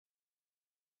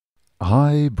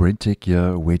Hi, BrenTech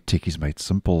here, where tech is made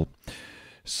simple.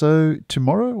 So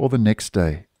tomorrow or the next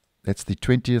day, that's the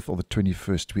 20th or the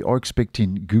 21st, we are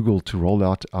expecting Google to roll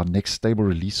out our next stable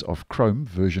release of Chrome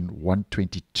version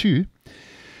 122.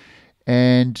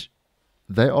 And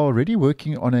they are already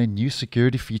working on a new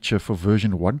security feature for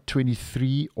version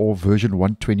 123 or version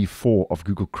 124 of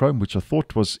Google Chrome, which I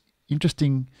thought was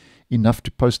interesting enough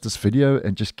to post this video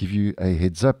and just give you a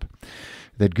heads up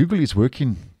that Google is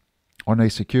working on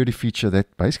a security feature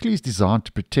that basically is designed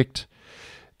to protect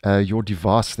your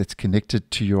device that's connected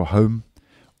to your home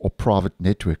or private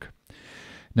network.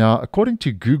 Now, according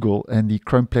to Google and the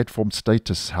Chrome platform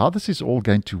status, how this is all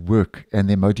going to work and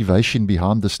their motivation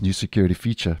behind this new security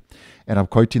feature, and I'm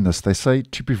quoting this, they say,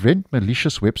 to prevent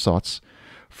malicious websites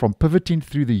from pivoting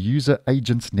through the user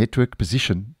agent's network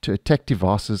position to attack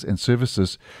devices and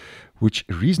services which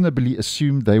reasonably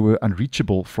assumed they were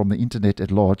unreachable from the internet at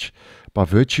large by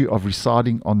virtue of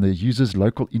residing on the user's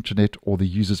local internet or the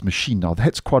user's machine. Now,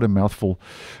 that's quite a mouthful,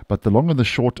 but the long and the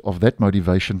short of that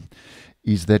motivation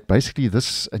is that basically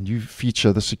this a new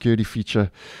feature, the security feature,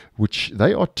 which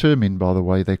they are terming, by the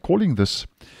way, they're calling this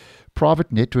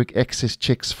private network access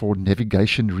checks for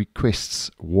navigation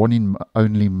requests,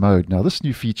 warning-only mode. Now, this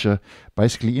new feature,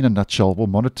 basically in a nutshell, will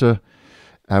monitor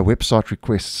website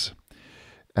requests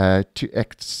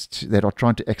that are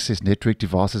trying to access network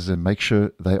devices and make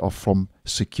sure they are from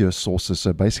secure sources.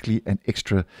 So basically an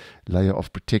extra layer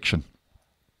of protection.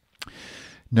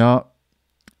 Now,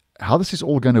 how this is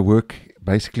all going to work,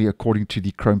 basically according to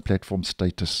the Chrome platform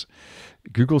status,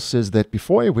 Google says that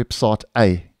before a website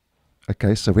A,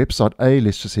 okay, so website A,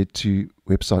 let's just head to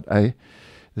website A.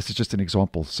 This is just an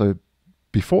example. So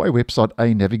before a website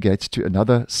A navigates to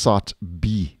another site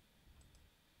B,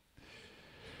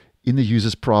 in the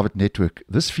user's private network,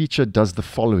 this feature does the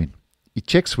following. It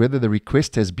checks whether the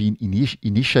request has been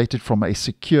initiated from a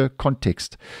secure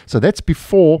context. So that's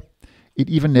before it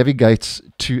even navigates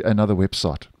to another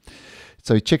website.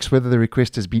 So it checks whether the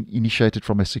request has been initiated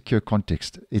from a secure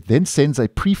context. It then sends a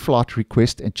pre-flight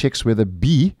request and checks whether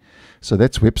B, so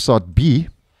that's website B,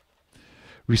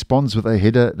 responds with a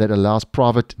header that allows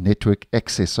private network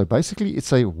access. So basically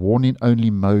it's a warning-only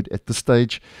mode at this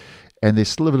stage, and there's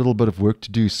still a little bit of work to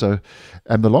do. So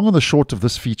the long and the short of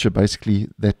this feature, basically,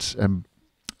 that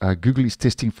Google is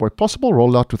testing for a possible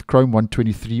rollout with Chrome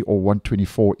 123 or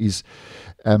 124 is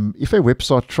if a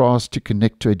website tries to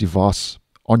connect to a device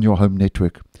on your home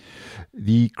network,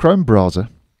 the Chrome browser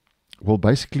will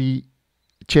basically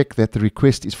check that the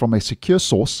request is from a secure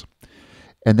source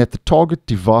and that the target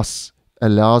device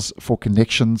allows for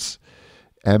connections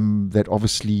that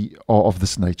obviously are of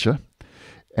this nature.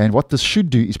 And what this should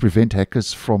do is prevent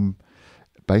hackers from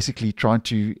basically trying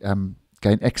to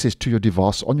gain access to your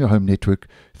device on your home network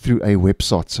through a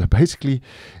website. So basically,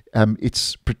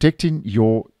 it's protecting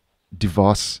your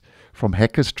device from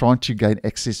hackers trying to gain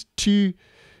access to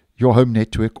your home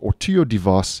network or to your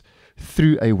device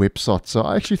through a website. So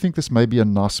I actually think this may be a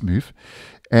nice move.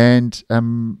 And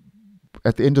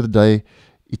at the end of the day,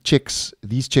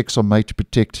 these checks are made to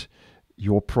protect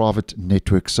your private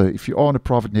network. So if you are on a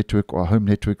private network or a home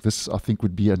network, this I think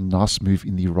would be a nice move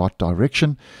in the right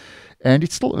direction. And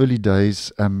it's still early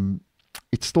days.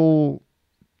 It's still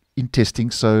in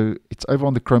testing, so it's over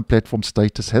on the Chrome platform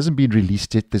status, hasn't been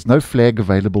released yet. There's no flag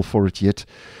available for it yet.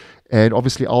 And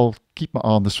obviously I'll keep my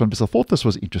eye on this one because I thought this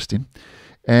was interesting.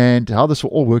 And how this will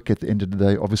all work at the end of the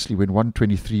day, obviously when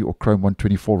 123 or Chrome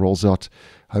 124 rolls out,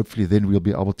 hopefully then we'll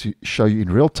be able to show you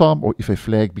in real time or if a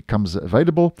flag becomes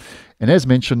available. And as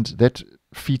mentioned, that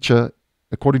feature,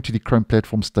 according to the Chrome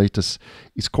platform status,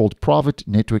 is called Private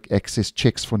Network Access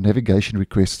Checks for Navigation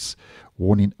Requests,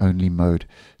 Warning Only Mode.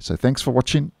 So thanks for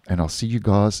watching, and I'll see you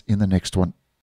guys in the next one.